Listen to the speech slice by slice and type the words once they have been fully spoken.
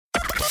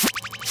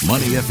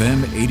Money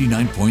FM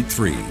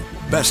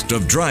 89.3, best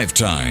of drive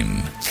time.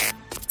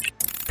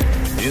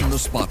 In the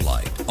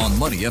spotlight on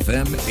Money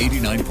FM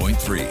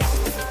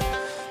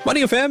 89.3.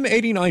 Money FM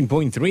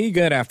 89.3.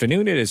 Good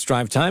afternoon. It is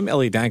drive time.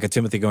 Ellie Danka,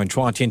 Timothy Go, and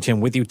Chua Tian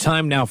Tian with you.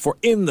 Time now for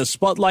In the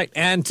Spotlight.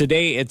 And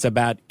today it's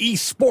about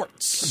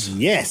esports.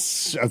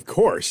 Yes, of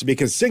course,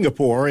 because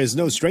Singapore is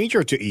no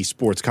stranger to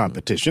esports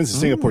competitions. The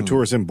Singapore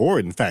Tourism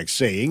Board, in fact,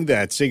 saying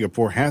that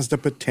Singapore has the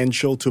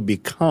potential to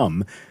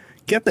become,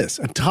 get this,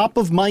 a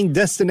top-of-mind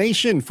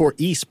destination for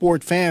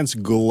esport fans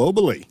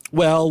globally.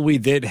 Well, we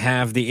did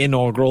have the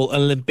inaugural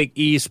Olympic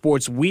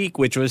Esports Week,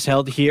 which was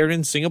held here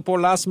in Singapore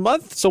last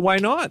month, so why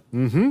not?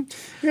 And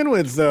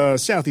with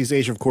Southeast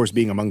Asia, of course,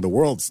 being among the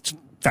world's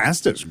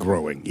fastest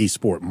growing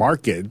esport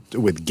market,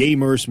 with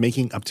gamers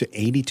making up to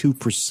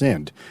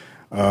 82%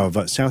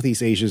 of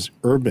Southeast Asia's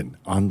urban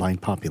online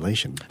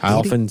population.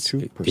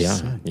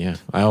 82%. Yeah.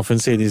 I often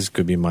say this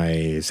could be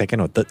my second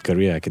or third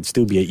career. I could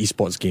still be an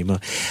esports gamer.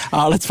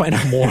 Let's find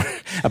out more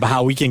about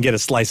how we can get a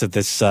slice of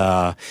this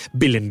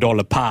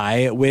billion-dollar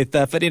pie with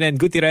Ferdinand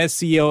Gutierrez,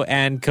 CEO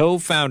and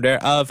co-founder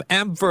of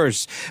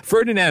Amverse.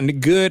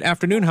 Ferdinand, good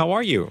afternoon. How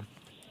are you?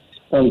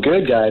 I'm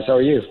good, guys. How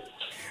are you?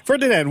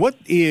 Ferdinand, what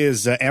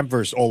is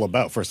Amverse all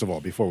about, first of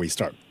all, before we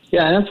start?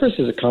 Yeah, Amverse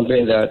is a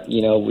company that,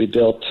 we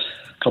built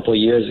couple of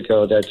years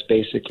ago that's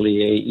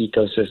basically a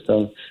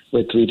ecosystem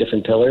with three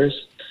different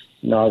pillars.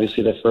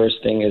 Obviously the first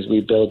thing is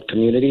we build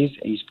communities,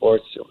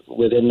 esports.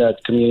 Within the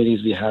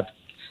communities we have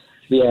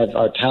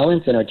our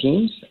talents and our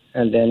teams,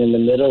 and then in the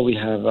middle we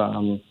have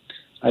an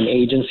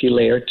agency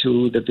layer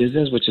to the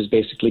business, which is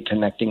basically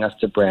connecting us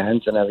to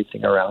brands and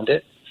everything around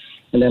it.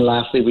 And then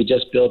lastly, we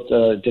just built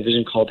a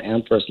division called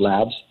Amverse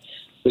Labs,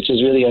 which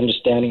is really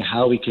understanding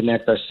how we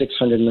connect our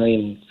 600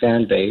 million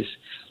fan base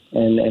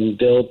and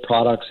build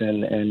products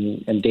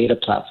and data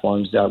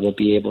platforms that will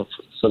be able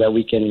so that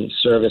we can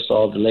service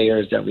all the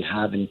layers that we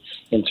have in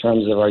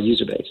terms of our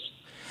user base.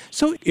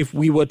 So if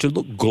we were to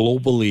look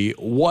globally,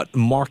 what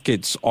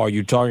markets are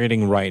you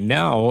targeting right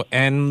now,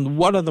 and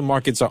what other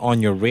markets are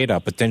on your radar,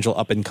 potential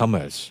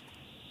up-and-comers?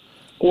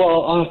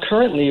 Well,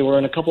 currently we're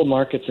in a couple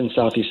markets in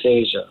Southeast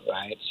Asia,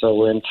 right? So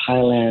we're in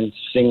Thailand,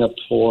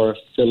 Singapore,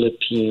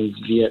 Philippines,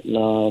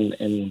 Vietnam,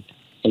 and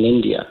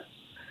India.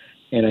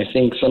 And I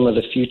think some of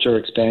the future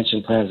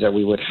expansion plans that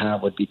we would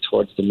have would be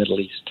towards the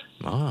Middle East.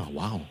 Ah,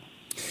 wow.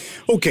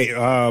 Okay,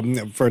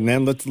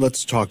 Ferdinand,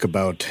 let's talk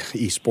about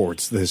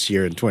esports this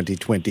year in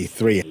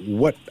 2023.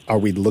 What are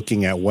we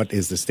looking at? What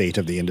is the state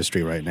of the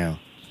industry right now?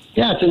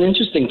 Yeah, it's an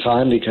interesting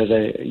time because,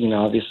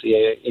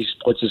 obviously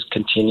esports is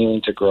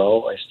continuing to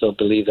grow. I still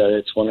believe that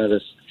it's one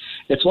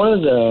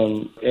of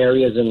the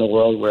areas in the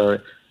world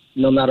where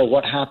no matter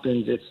what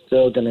happens, it's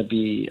still going to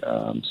be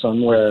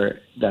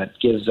somewhere that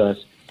gives us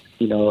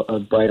a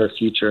brighter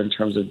future in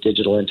terms of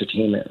digital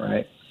entertainment,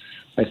 right?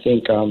 I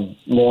think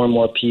more and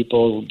more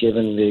people,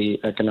 given the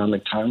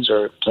economic times,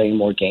 are playing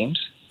more games.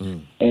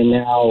 And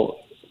now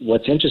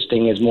what's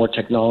interesting is more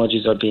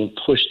technologies are being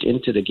pushed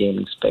into the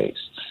gaming space.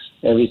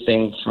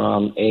 Everything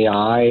from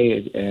AI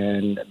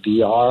and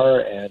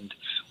VR and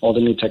all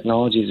the new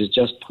technologies is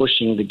just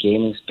pushing the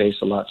gaming space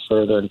a lot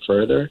further and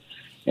further.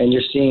 And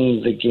you're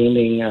seeing the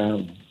gaming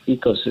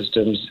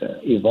ecosystems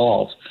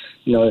evolve.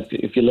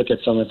 If you look at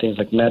some of the things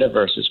like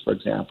metaverses, for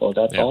example,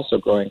 that's also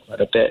growing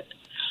quite a bit.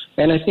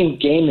 And I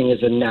think gaming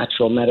is a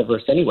natural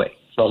metaverse anyway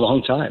for a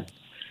long time.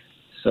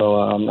 So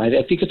I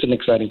think it's an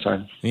exciting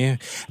time. Yeah.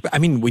 But I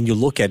mean, when you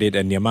look at it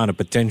and the amount of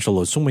potential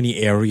of so many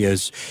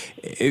areas,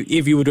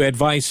 if you were to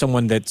advise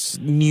someone that's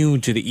new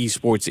to the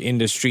esports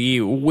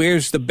industry,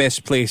 where's the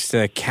best place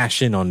to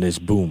cash in on this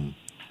boom?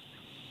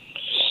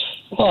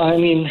 Well, I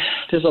mean,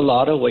 there's a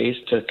lot of ways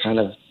to kind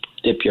of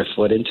dip your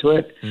foot into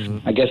it.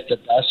 I guess the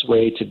best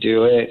way to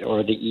do it,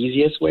 or the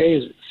easiest way,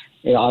 is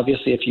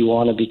obviously if you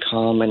want to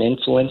become an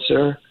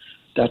influencer,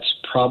 that's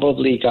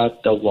probably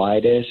got the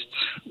widest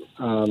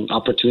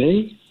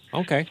opportunity.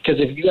 Okay. Because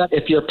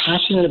if you're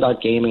passionate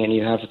about gaming and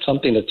you have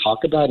something to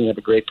talk about and you have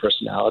a great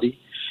personality,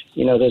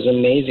 there's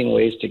amazing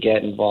ways to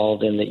get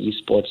involved in the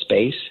esports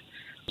space.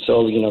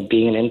 So,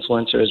 being an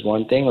influencer is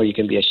one thing, or you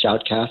can be a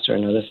shoutcaster,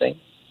 another thing.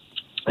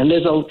 And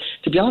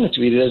to be honest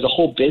with you, there's a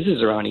whole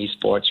business around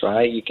esports,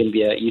 right? You can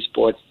be an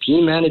esports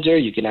team manager.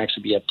 You can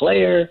actually be a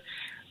player.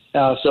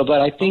 But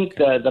I think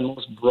the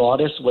most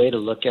broadest way to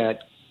look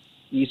at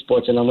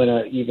esports, and I'm going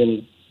to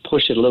even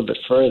push it a little bit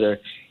further,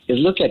 is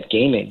look at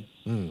gaming.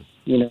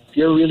 If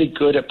you're really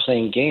good at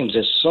playing games,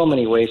 there's so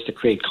many ways to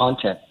create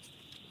content.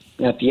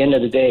 And at the end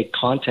of the day,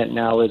 content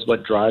now is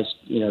what drives,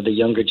 the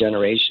younger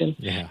generation.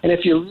 Yeah. And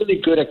if you're really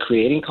good at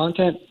creating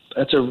content,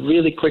 that's a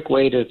really quick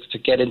way to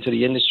get into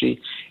the industry.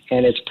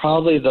 And it's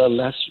probably the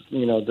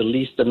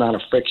least amount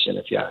of friction,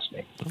 if you ask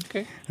me.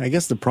 Okay. I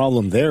guess the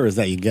problem there is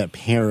that you get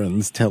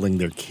parents telling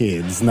their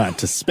kids not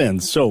to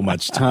spend so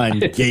much time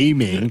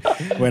gaming,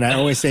 when I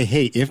always say,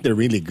 hey, if they're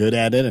really good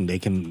at it and they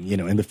can,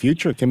 in the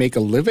future can make a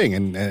living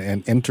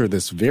and enter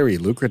this very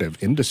lucrative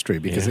industry,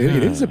 because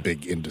it is a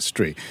big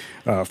industry.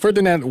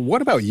 Ferdinand,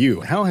 what about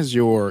you? How has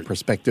your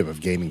perspective of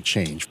gaming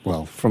changed?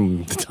 Well,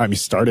 from the time you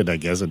started, I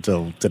guess,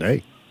 until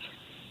today.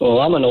 Well,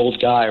 I'm an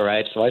old guy,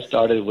 right? So I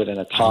started with an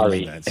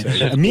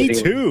Atari. Me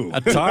too.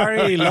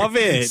 Atari, love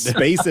it.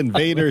 Space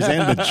Invaders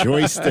and the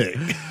joystick.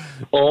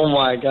 Oh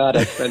my God,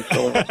 I spent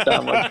so much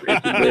time on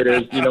Space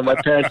Invaders. You know, my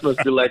parents must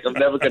be like, I'm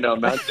never going to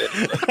amount to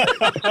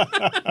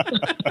anything.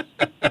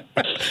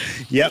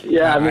 Yep.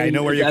 Yeah, I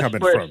know where you're coming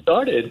from. That's where from. it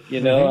started.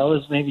 You know, I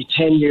was maybe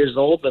 10 years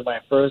old with my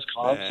first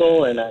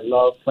console, and I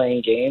love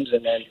playing games.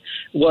 And then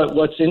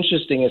what's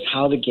interesting is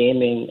how the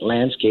gaming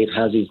landscape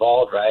has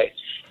evolved, right?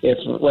 It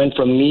went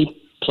from me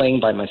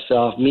playing by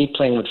myself, me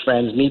playing with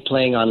friends, me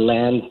playing on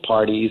LAN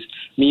parties,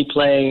 me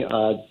playing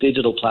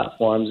digital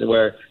platforms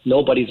where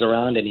nobody's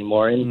around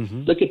anymore.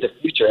 And look at the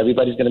future.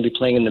 Everybody's going to be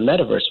playing in the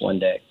metaverse one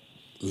day.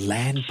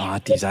 LAN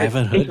parties. I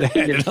haven't heard that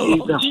in a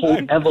long the whole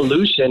time.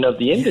 evolution of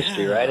the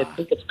industry, right? I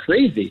think it's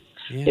crazy.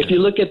 Yeah. If you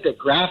look at the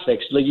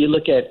graphics, like you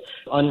look at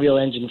Unreal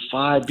Engine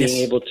 5 being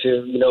able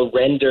to, you know,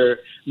 render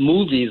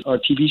movies or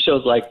TV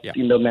shows like,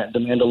 you know, The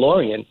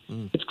Mandalorian,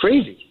 it's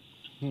crazy.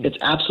 It's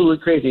absolutely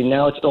crazy.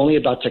 Now it's only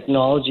about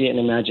technology and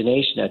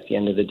imagination at the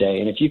end of the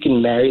day. And if you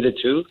can marry the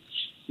two,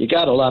 you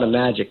got a lot of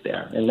magic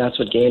there. And that's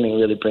what gaming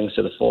really brings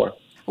to the fore.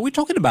 We're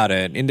talking about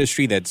an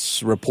industry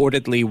that's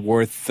reportedly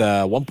worth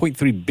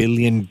 $1.3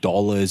 billion.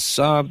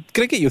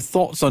 Can I get your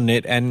thoughts on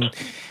it? And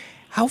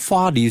how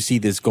far do you see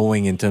this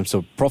going in terms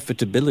of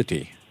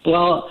profitability?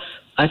 Well,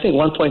 I think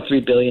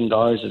 $1.3 billion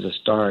is a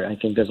start. I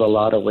think there's a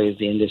lot of ways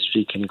the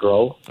industry can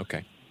grow.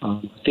 Okay. I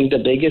think the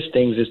biggest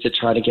things is to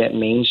try to get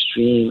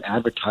mainstream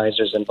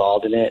advertisers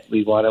involved in it.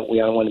 We want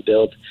to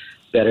build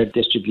better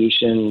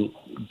distribution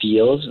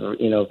deals, or,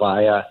 you know,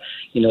 via,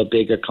 you know,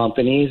 bigger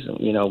companies,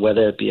 you know,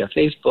 whether it be a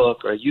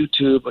Facebook or a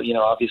YouTube, or, you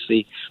know,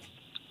 obviously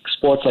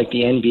sports like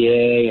the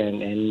NBA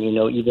and you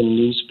know, even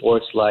new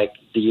sports like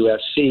the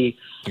UFC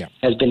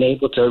has been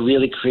able to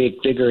really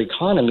create bigger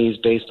economies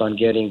based on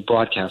getting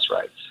broadcast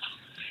rights.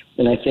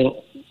 And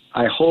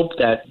I hope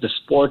that the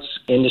sports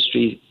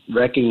industry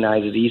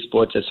recognizes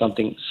esports as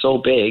something so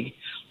big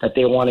that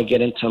they want to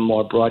get into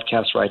more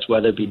broadcast rights,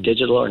 whether it be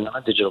digital or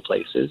non-digital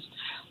places,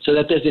 so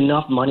that there's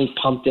enough money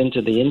pumped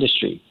into the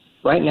industry.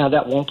 Right now,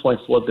 that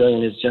 $1.4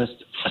 billion is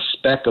just a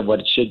speck of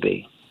what it should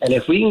be. And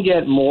if we can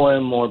get more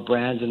and more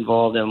brands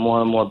involved and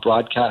more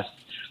broadcast,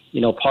 you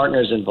know,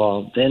 partners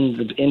involved, then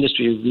the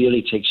industry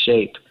really takes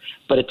shape.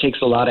 But it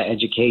takes a lot of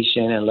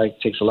education and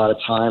takes a lot of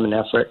time and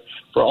effort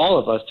for all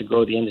of us to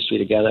grow the industry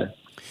together.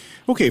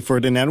 Okay,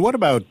 Ferdinand, what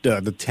about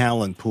the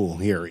talent pool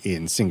here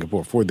in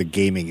Singapore for the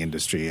gaming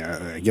industry?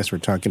 I guess we're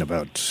talking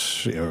about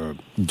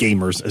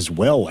gamers as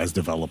well as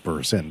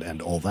developers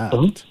and all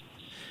that.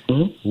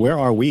 Where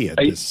are we at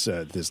this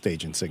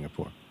stage in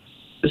Singapore?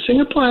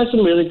 Singapore has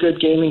some really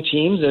good gaming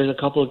teams. There's a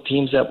couple of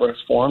teams that were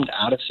formed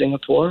out of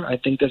Singapore. I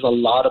think there's a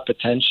lot of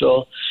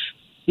potential.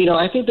 You know,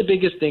 I think the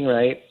biggest thing,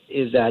 right,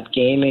 is that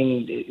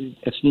gaming,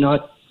 it's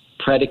not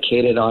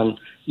predicated on,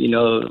 you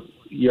know,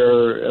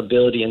 your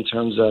ability in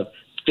terms of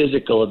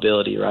physical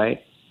ability,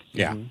 right?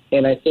 Yeah.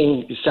 And I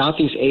think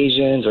Southeast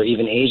Asians or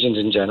even Asians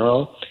in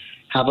general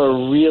have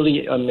a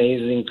really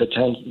amazing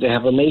potential. They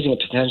have amazing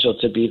potential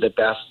to be the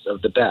best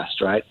of the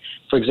best, right?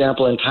 For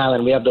example, in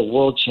Thailand, we have the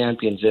world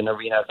champions in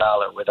Arena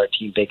Valor with our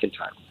team Bacon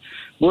Time.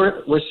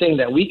 We're saying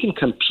that we can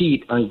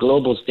compete on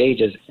global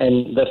stages,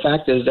 and the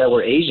fact is that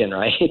we're Asian,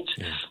 right?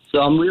 Yeah. So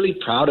I'm really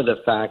proud of the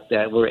fact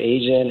that we're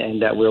Asian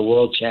and that we're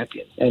world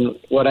champions. And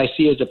what I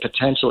see as a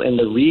potential in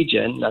the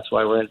region, that's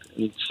why we're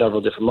in several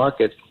different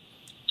markets,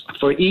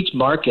 for each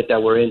market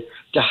that we're in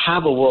to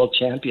have a world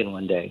champion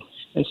one day.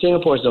 And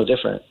Singapore is no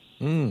different.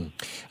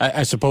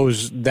 I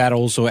suppose that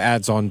also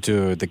adds on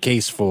to the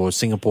case for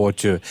Singapore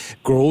to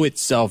grow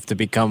itself to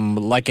become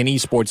like an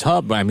esports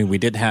hub. I mean, we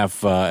did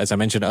have, as I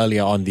mentioned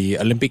earlier, on the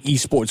Olympic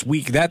Esports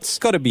week. That's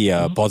got to be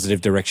a positive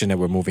direction that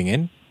we're moving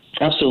in.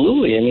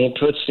 Absolutely. I mean, it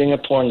puts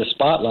Singapore in the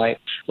spotlight.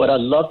 What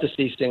I'd love to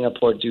see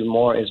Singapore do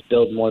more is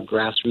build more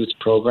grassroots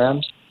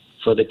programs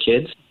for the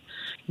kids.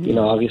 You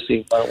know,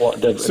 obviously,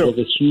 there's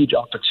a huge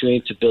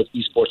opportunity to build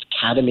esports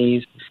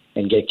academies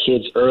and get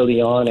kids early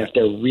on. If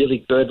they're really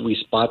good, we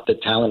spot the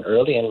talent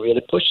early and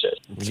really push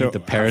it. So, the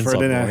parents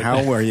Ferdinand,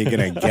 how are you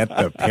going to get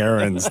the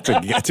parents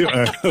to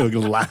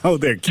allow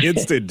their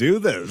kids to do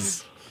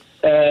this?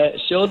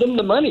 Show them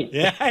the money.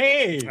 Yeah,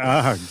 hey.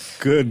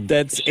 Good.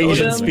 That's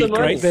Asian speak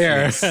right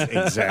there. Yes,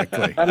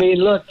 exactly. I mean,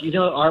 look, you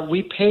know,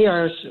 we pay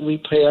our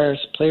players'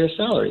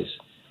 salaries,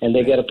 and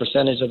they get a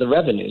percentage of the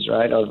revenues,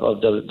 right,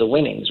 of the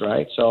winnings,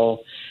 right? So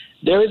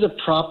there is a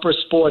proper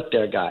sport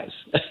there, guys.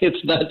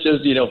 It's not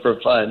just, you know, for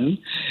fun.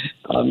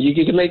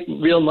 You can make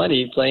real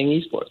money playing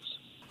esports.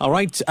 All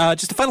right.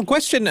 Just a final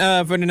question,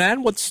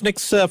 Ferdinand. What's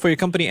next for your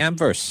company,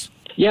 Amverse?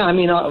 Yeah, I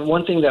mean,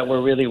 one thing that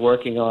we're really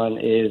working on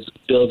is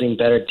building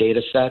better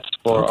data sets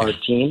for our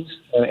teams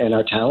and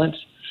our talents.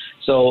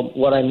 So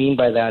what I mean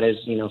by that is,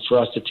 you know, for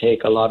us to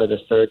take a lot of the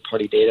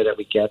third-party data that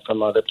we get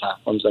from other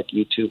platforms like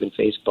YouTube and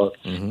Facebook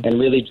and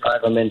really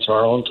drive them into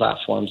our own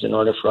platforms in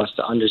order for us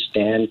to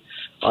understand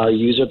our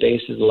user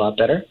bases a lot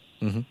better.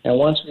 And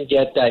once we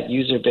get that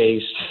user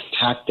base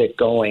tactic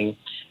going,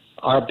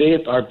 our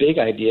big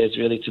idea is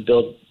really to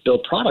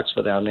build products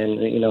for them.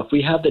 And, you know, if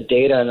we have the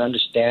data and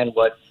understand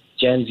what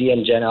Gen Z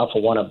and Gen Alpha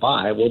want to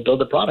buy, we'll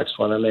build the products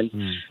for them.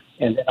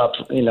 And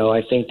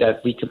I think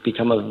that we could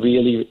become a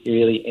really,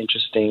 really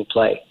interesting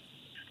play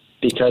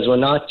because we're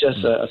not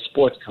just a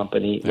sports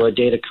company. We're a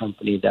data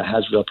company that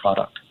has real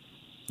product.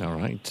 All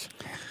right.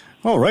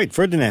 All right,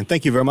 Ferdinand,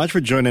 thank you very much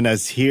for joining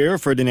us here.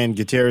 Ferdinand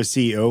Gutierrez,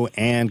 CEO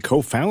and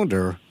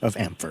co-founder of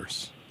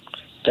Amphers.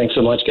 Thanks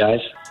so much,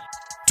 guys.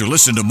 To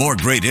listen to more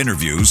great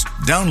interviews,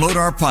 download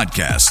our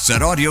podcasts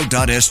at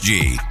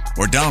audio.sg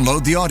or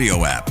download the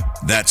audio app.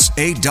 That's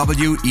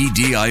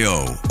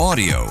AWEDIO,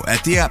 audio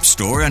at the App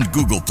Store and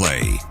Google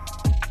Play.